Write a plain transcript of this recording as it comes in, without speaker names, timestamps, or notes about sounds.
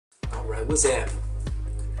Like, what's happening?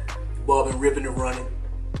 Boy been ripping and running.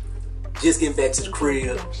 Just getting back to the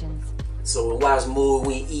crib. So we watch a movie,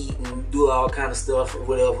 we eat and do all kind of stuff or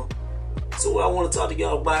whatever. So what I want to talk to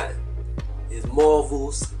y'all about is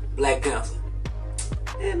Marvel's Black Panther.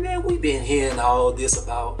 And man, we've been hearing all this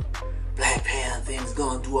about Black Panther and it's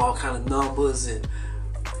gonna do all kind of numbers and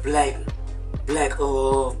black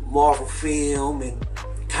Marvel film and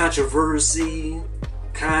controversy,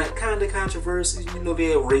 kind of controversy. You know,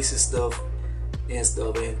 they have racist stuff and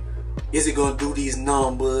stuff. And is it gonna do these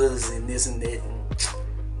numbers and this and that? And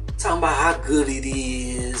talking about how good it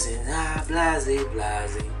is and blase.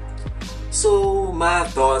 So my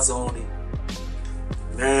thoughts on it,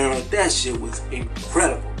 man, that shit was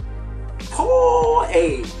incredible. Poor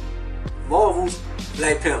Marvel's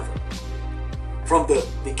Black Panther. From the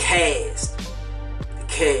cast,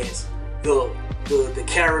 the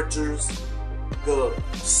characters, the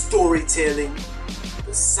storytelling,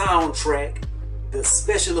 the soundtrack, the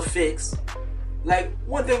special effects. Like,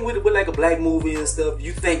 one thing with like a black movie and stuff,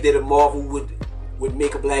 you think that a Marvel would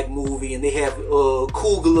make a black movie and they have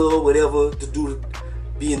Coogler or whatever to do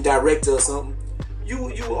being director or something.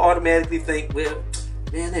 You automatically think, well,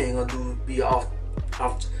 man, they ain't gonna be off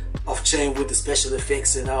chain with the special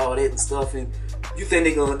effects and all that and stuff, and you think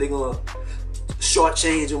they're gonna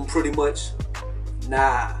shortchange them pretty much.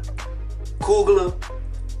 Nah, Coogler,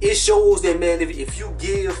 it shows that, man, if you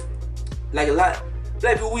give, like, a lot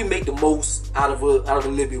black people, we make the most out of a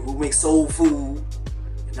little bit. We make soul food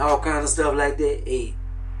and all kind of stuff like that. Hey,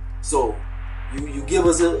 so you give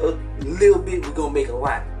us a little bit, we're gonna make a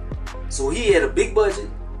lot. So he had a big budget.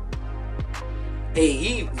 Hey,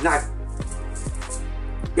 he knocked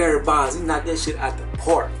Barry Bonds, he knocked that shit out the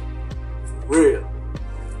park. For real.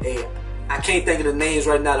 Hey, I can't think of the names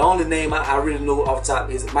right now. The only name I really know off the top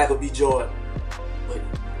is Michael B. Jordan. But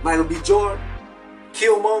Michael B. Jordan,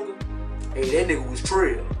 Killmonger, hey, that nigga was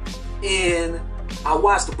trail. And I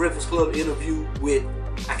watched the Breakfast Club interview with,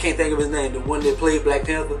 I can't think of his name, the one that played Black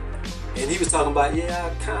Panther. And he was talking about, yeah,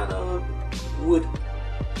 I kind of would,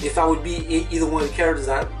 if I would be either one of the characters,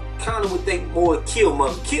 I kind of would think more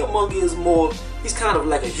Killmonger. Killmonger is more, he's kind of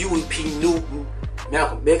like a Huey P. Newton,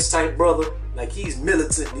 Malcolm X type brother. Like, he's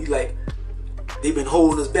militant. He's like, they've been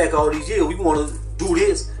holding us back all these years. We want to do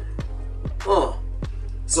this.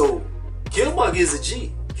 So Killmonger is a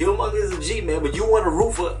G. Killmonger is a G, man. But you want to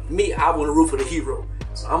root for me, I want to root for the hero.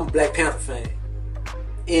 So I'm a Black Panther fan.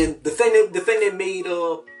 And the thing that made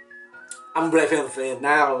I'm a Black Panther fan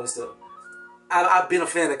now and stuff. I've been a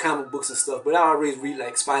fan of comic books and stuff, but I always read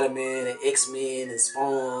like Spider-Man and X-Men and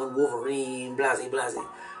Spawn, Wolverine, blase,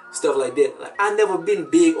 stuff like that. Like, I never been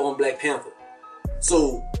big on Black Panther,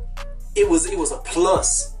 so it was a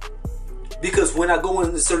plus, because when I go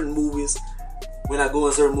into certain movies,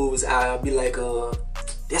 I'll be like,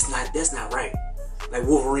 that's not right. Like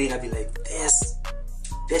Wolverine, I'd be like,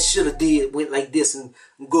 that should have went like this, and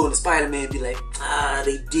go into Spider-Man and be like,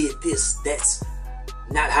 they did this. That's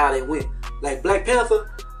not how they went. Like Black Panther,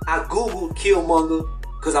 I googled Killmonger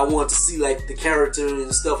because I wanted to see like the character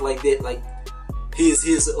and stuff like that, like his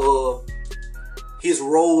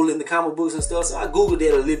role in the comic books and stuff. So I googled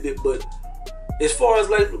that a little bit, but as far as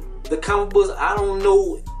like the comic books, I don't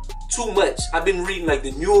know too much. I've been reading like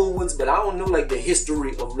the newer ones, but I don't know like the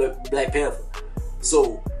history of Black Panther.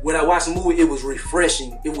 So when I watched the movie, it was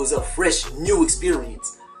refreshing. It was a fresh, new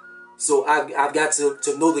experience. So I got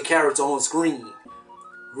to know the character on screen,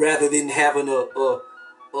 rather than having a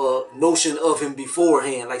notion of him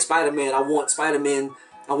beforehand. Like Spider-Man, I want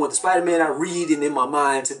the Spider-Man I read and in my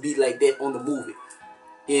mind to be like that on the movie.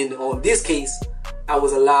 And on this case, I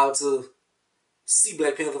was allowed to see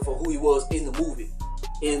Black Panther for who he was in the movie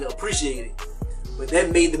and appreciate it. But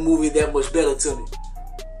that made the movie that much better to me.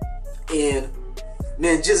 And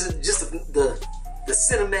man, just the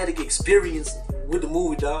cinematic experience with the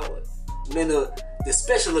movie, dog. Man, the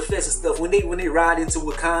special effects and stuff, when they ride into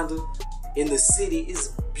Wakanda in the city,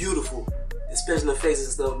 is beautiful. The special effects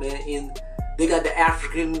and stuff, man. And they got the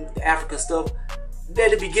African stuff.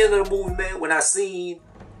 At the beginning of the movie, man, when I seen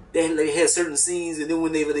they had certain scenes, and then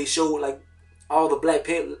whenever they showed like all the black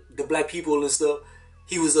people and stuff,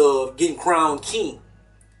 he was getting crowned king,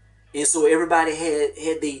 and so everybody had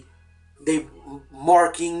they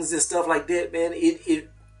markings and stuff like that, man. It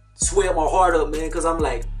swelled my heart up, man, because I'm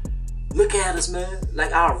like, look at us, man.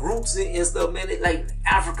 Like our roots and stuff, man. It, like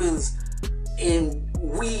Africans, and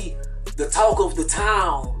we, the talk of the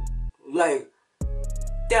town. Like,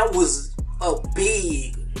 that was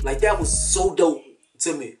that was so dope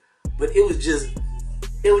to me. But it was just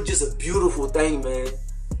a beautiful thing, man.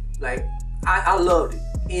 Like, I loved it.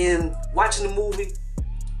 And watching the movie,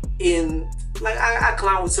 and like I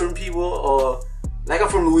clown with certain people, or like I'm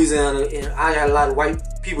from Louisiana and I got a lot of white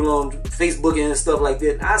people on Facebook and stuff like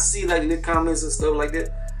that. And I see like little comments and stuff like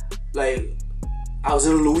that. Like I was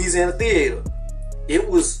in a Louisiana theater. It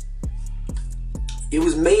was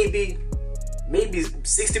maybe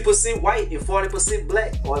 60% white and 40%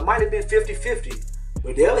 black, or it might have been 50-50.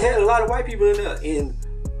 But they had a lot of white people in there, and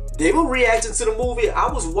they were reacting to the movie.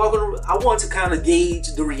 I wanted to kind of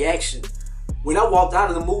gauge the reaction. When I walked out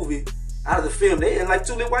of the movie, out of the film, they had like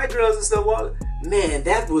two little white girls and stuff. Man,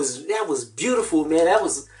 that was beautiful, man. That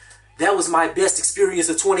was my best experience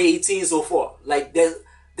of 2018 so far. Like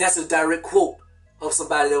that's a direct quote of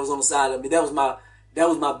somebody that was on the side of me. That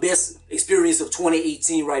was my best experience of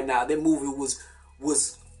 2018 right now. That movie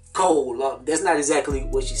was cold. That's not exactly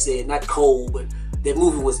what she said, not cold, but that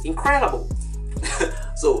movie was incredible.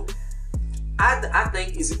 So I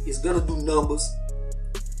think it's gonna do numbers.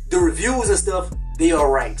 The reviews and stuff, they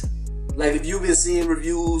are right. Like if you've been seeing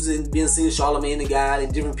reviews and been seeing Charlamagne the God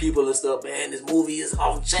and different people and stuff, man, this movie is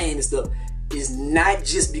off the chain and stuff. It's not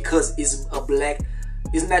just because it's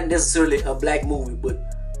not necessarily a black movie, but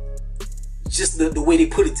just the way they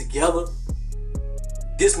put it together.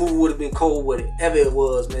 This movie would have been cold, whatever it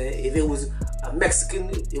was, man. If it was a Mexican,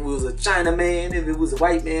 if it was a China man, if it was a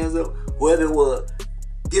white man, whoever it was.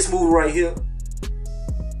 This movie right here,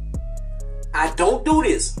 I don't do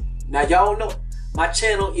this. Now y'all know my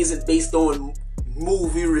channel isn't based on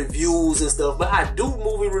movie reviews and stuff, but I do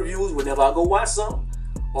movie reviews whenever I go watch something,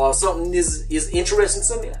 or something is interesting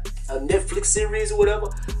to me, a Netflix series or whatever.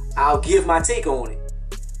 I'll give my take on it.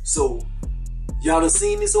 So y'all done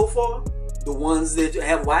seen me so far, the ones that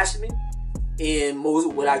have watched me, and most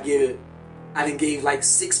what I give it, I done gave like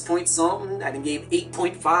 6 point something, I done gave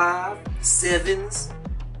 8.5, 7s.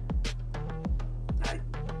 Like,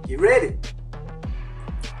 get ready.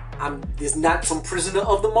 It's not some prisoner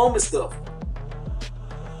of the moment stuff.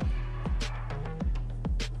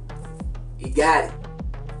 You got it.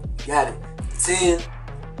 You got it. 10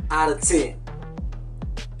 out of 10.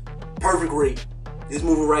 Perfect rate. This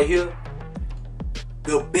movie right here,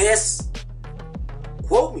 the best.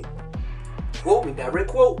 Quote me, direct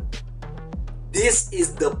quote. This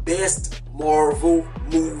is the best Marvel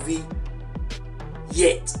movie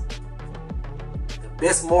yet. The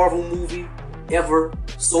best Marvel movie ever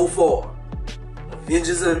so far.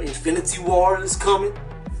 Avengers of Infinity War is coming.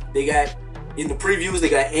 They got, in the previews, they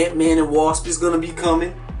got Ant-Man and Wasp is gonna be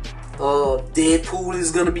coming. Deadpool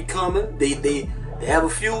is gonna be coming. They have a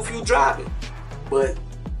few dropping. But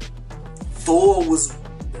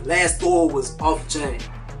the last Thor was off the chain.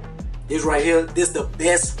 This right here, this is the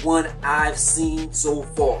best one I've seen so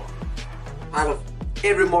far. Out of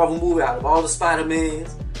every Marvel movie, out of all the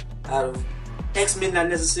Spider-Mans, out of X-Men, not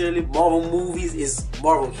necessarily. Marvel movies is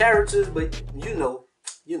Marvel characters, but you know,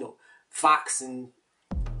 Fox and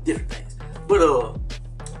different things. But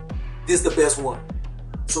this is the best one.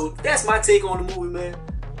 So that's my take on the movie, man.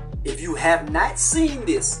 If you have not seen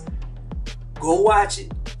this, go watch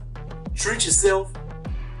it. Treat yourself.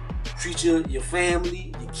 Treat your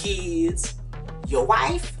family, your kids, your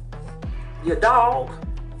wife, your dog.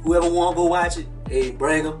 Whoever want to go watch it, hey,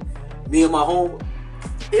 bring them. Me and my home.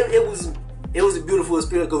 It was a beautiful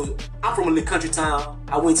experience because I'm from a little country town.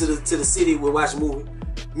 I went to the city to watch a movie.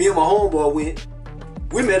 Me and my homeboy went.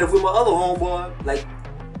 We met up with my other homeboy. Like,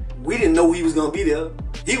 we didn't know he was gonna be there.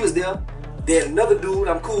 He was there. There's another dude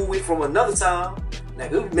I'm cool with from another town.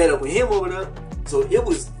 Like, we met up with him over there. So it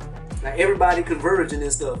was like everybody converging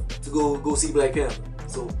and stuff to go see Black Panther.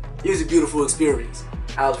 So it was a beautiful experience.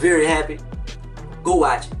 I was very happy. Go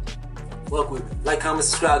watch it. Fuck with me. Like, comment,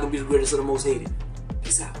 subscribe. Gonna be the greatest of the most hated.